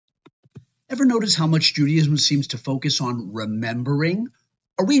Ever notice how much Judaism seems to focus on remembering?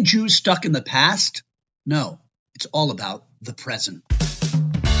 Are we Jews stuck in the past? No, it's all about the present.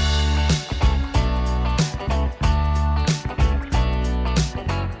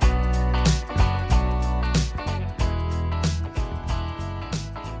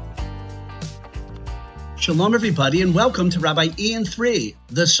 Shalom, everybody, and welcome to Rabbi Ian 3,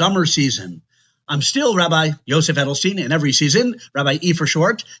 the summer season. I'm still Rabbi Yosef Edelstein, in every season, Rabbi E for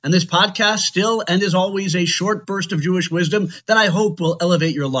short, and this podcast still and is always a short burst of Jewish wisdom that I hope will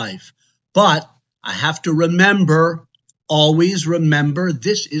elevate your life. But I have to remember, always remember,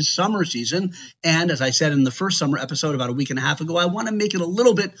 this is summer season, and as I said in the first summer episode about a week and a half ago, I want to make it a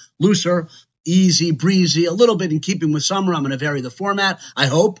little bit looser, easy, breezy, a little bit in keeping with summer. I'm going to vary the format, I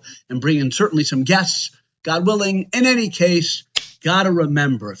hope, and bring in certainly some guests, God willing. In any case, got to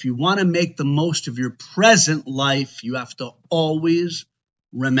remember, if you want to make the most of your present life, you have to always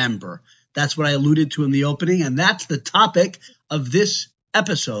remember. That's what I alluded to in the opening, and that's the topic of this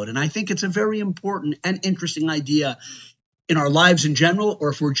episode. And I think it's a very important and interesting idea in our lives in general, or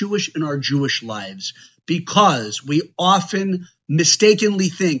if we're Jewish, in our Jewish lives, because we often mistakenly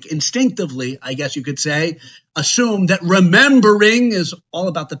think, instinctively, I guess you could say, assume that remembering is all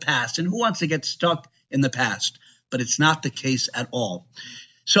about the past. And who wants to get stuck in the past? But it's not the case at all.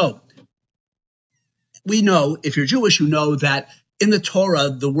 So we know, if you're Jewish, you know that in the Torah,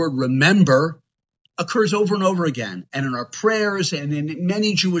 the word remember occurs over and over again. And in our prayers and in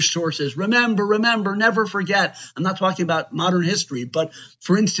many Jewish sources, remember, remember, never forget. I'm not talking about modern history, but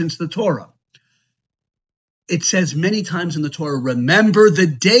for instance, the Torah. It says many times in the Torah, remember the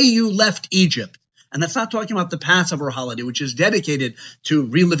day you left Egypt. And that's not talking about the Passover holiday, which is dedicated to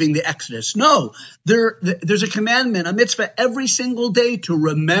reliving the Exodus. No, there's a commandment, a mitzvah every single day to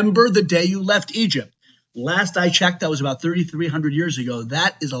remember the day you left Egypt. Last I checked, that was about 3,300 years ago.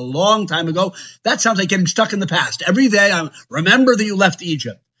 That is a long time ago. That sounds like getting stuck in the past. Every day, I remember that you left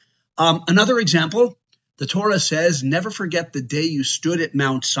Egypt. Another example, the Torah says, never forget the day you stood at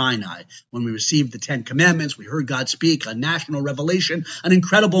Mount Sinai. When we received the Ten Commandments, we heard God speak, a national revelation, an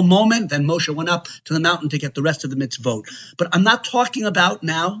incredible moment. Then Moshe went up to the mountain to get the rest of the mitzvot. But I'm not talking about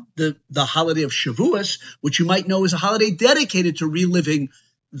now the holiday of Shavuos, which you might know is a holiday dedicated to reliving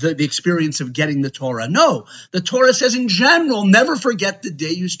the experience of getting the Torah. No, the Torah says in general, never forget the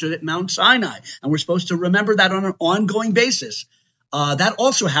day you stood at Mount Sinai. And we're supposed to remember that on an ongoing basis. That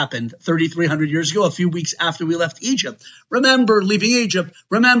also happened 3,300 years ago, a few weeks after we left Egypt. Remember leaving Egypt.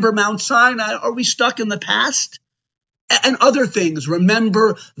 Remember Mount Sinai. Are we stuck in the past? And other things.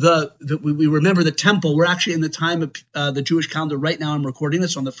 Remember we remember the temple. We're actually in the time of the Jewish calendar right now. I'm recording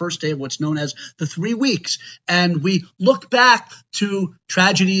this on the first day of what's known as the 3 weeks. And we look back to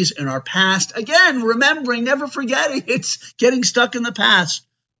tragedies in our past. Again, remembering, never forgetting. It's getting stuck in the past.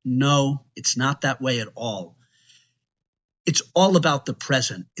 No, it's not that way at all. It's all about the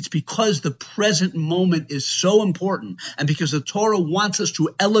present. It's because the present moment is so important, and because the Torah wants us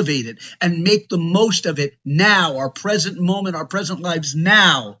to elevate it and make the most of it now, our present moment, our present lives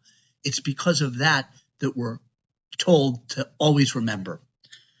now. It's because of that we're told to always remember.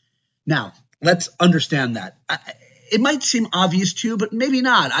 Now, let's understand that. It might seem obvious to you, but maybe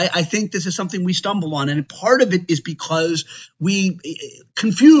not. I think this is something we stumble on, and part of it is because we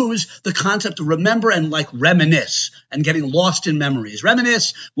confuse the concept of remember and like reminisce and getting lost in memories.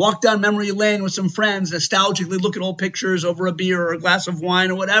 Reminisce, walk down memory lane with some friends, nostalgically look at old pictures over a beer or a glass of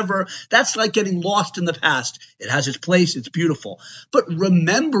wine or whatever. That's like getting lost in the past. It has its place. It's beautiful. But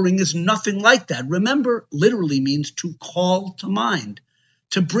remembering is nothing like that. Remember literally means to call to mind.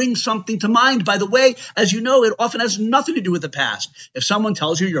 To bring something to mind. By the way, as you know, it often has nothing to do with the past. If someone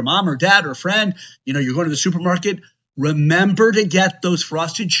tells you, your mom or dad or friend, you're going to the supermarket, remember to get those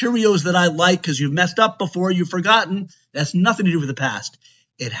frosted Cheerios that I like because you've messed up before, you've forgotten. That's nothing to do with the past.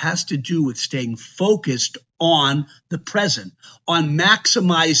 It has to do with staying focused on the present, on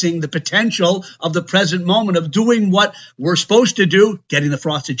maximizing the potential of the present moment, of doing what we're supposed to do, getting the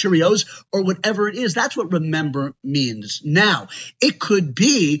frosted Cheerios, or whatever it is. That's what remember means. Now, it could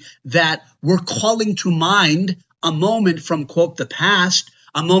be that we're calling to mind a moment from, quote, the past,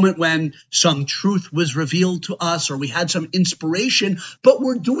 a moment when some truth was revealed to us or we had some inspiration, but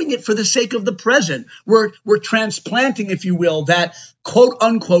we're doing it for the sake of the present. We're transplanting, if you will, that quote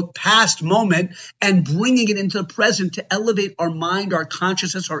unquote past moment and bringing it into the present to elevate our mind, our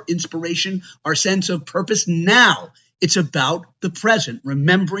consciousness, our inspiration, our sense of purpose. Now it's about the present.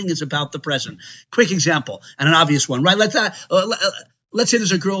 Remembering is about the present. Quick example and an obvious one, right? let's say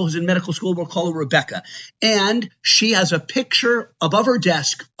there's a girl who's in medical school, we'll call her Rebecca, and she has a picture above her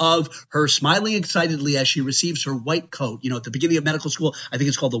desk of her smiling excitedly as she receives her white coat. At the beginning of medical school, I think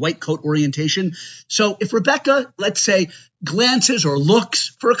it's called the white coat orientation. So if Rebecca, let's say, glances or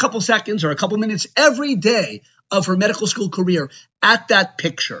looks for a couple seconds or a couple minutes every day of her medical school career at that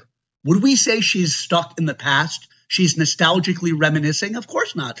picture, would we say she's stuck in the past? She's nostalgically reminiscing? Of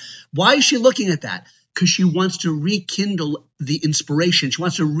course not. Why is she looking at that? Because she wants to rekindle the inspiration. She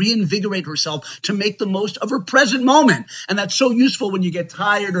wants to reinvigorate herself to make the most of her present moment. And that's so useful when you get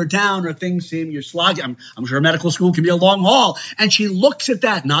tired or down or things seem you're slogging. I'm sure medical school can be a long haul. And she looks at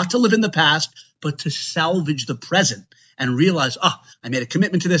that, not to live in the past, but to salvage the present and realize, I made a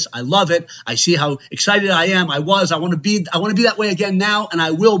commitment to this. I love it. I see how excited I am. I want to be that way again now, and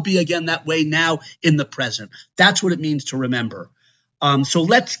I will be again that way now in the present. That's what it means to remember. So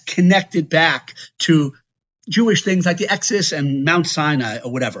let's connect it back to Jewish things like the Exodus and Mount Sinai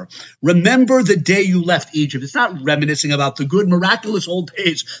or whatever. Remember the day you left Egypt. It's not reminiscing about the good, miraculous old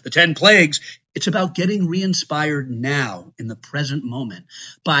days, the 10 plagues. It's about getting re-inspired now in the present moment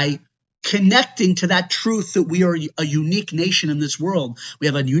by connecting to that truth that we are a unique nation in this world. We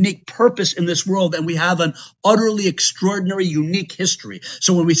have a unique purpose in this world, and we have an utterly extraordinary, unique history.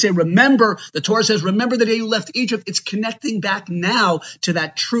 So when we say remember, the Torah says, remember the day you left Egypt, it's connecting back now to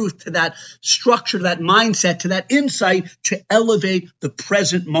that truth, to that structure, to that mindset, to that insight to elevate the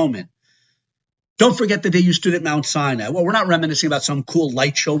present moment. Don't forget the day you stood at Mount Sinai. Well, we're not reminiscing about some cool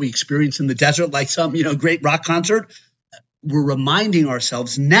light show we experienced in the desert, like some, great rock concert. We're reminding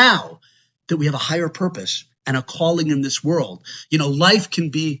ourselves now that we have a higher purpose and a calling in this world. Life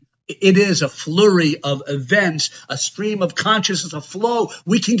it is a flurry of events, a stream of consciousness, a flow.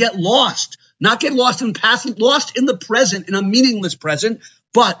 We can get lost, not get lost in the past, lost in the present, in a meaningless present.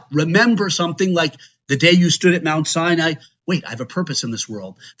 But remember something like the day you stood at Mount Sinai. Wait, I have a purpose in this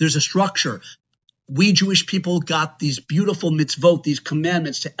world. There's a structure. We Jewish people got these beautiful mitzvot, these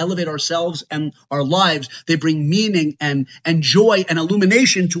commandments to elevate ourselves and our lives. They bring meaning and joy and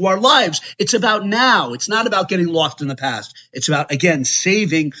illumination to our lives. It's about now. It's not about getting lost in the past. It's about, again,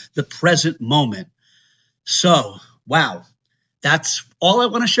 saving the present moment. So, wow, that's all I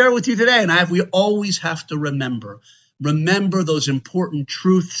want to share with you today. And we always have to remember those important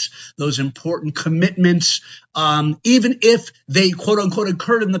truths, those important commitments, even if they, quote unquote,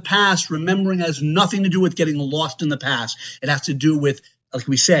 occurred in the past. Remembering has nothing to do with getting lost in the past. It has to do with, like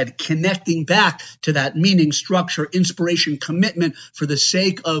we said, connecting back to that meaning, structure, inspiration, commitment for the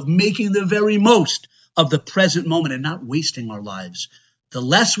sake of making the very most of the present moment and not wasting our lives. The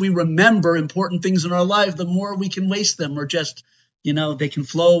less we remember important things in our life, the more we can waste them or just, they can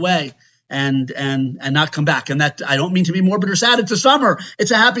flow away and not come back. And that, I don't mean to be morbid or sad. It's the summer.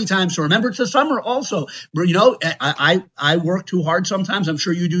 It's a happy time. So remember, it's the summer also. I work too hard sometimes. I'm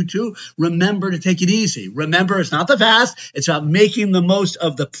sure you do too. Remember to take it easy. Remember, it's not the past. It's about making the most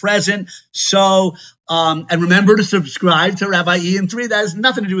of the present. So, and remember to subscribe to Rabbi Ian 3. That has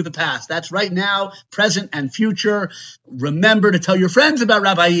nothing to do with the past. That's right now, present, and future. Remember to tell your friends about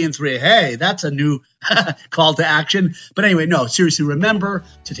Rabbi Ian 3. Hey, that's a new call to action. But anyway, no, seriously, remember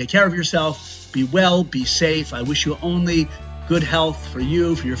to take care of yourself. Be well, be safe. I wish you only good health for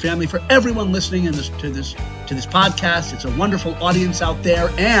you, for your family, for everyone listening to this podcast. It's a wonderful audience out there.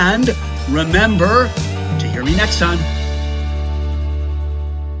 And remember to hear me next time.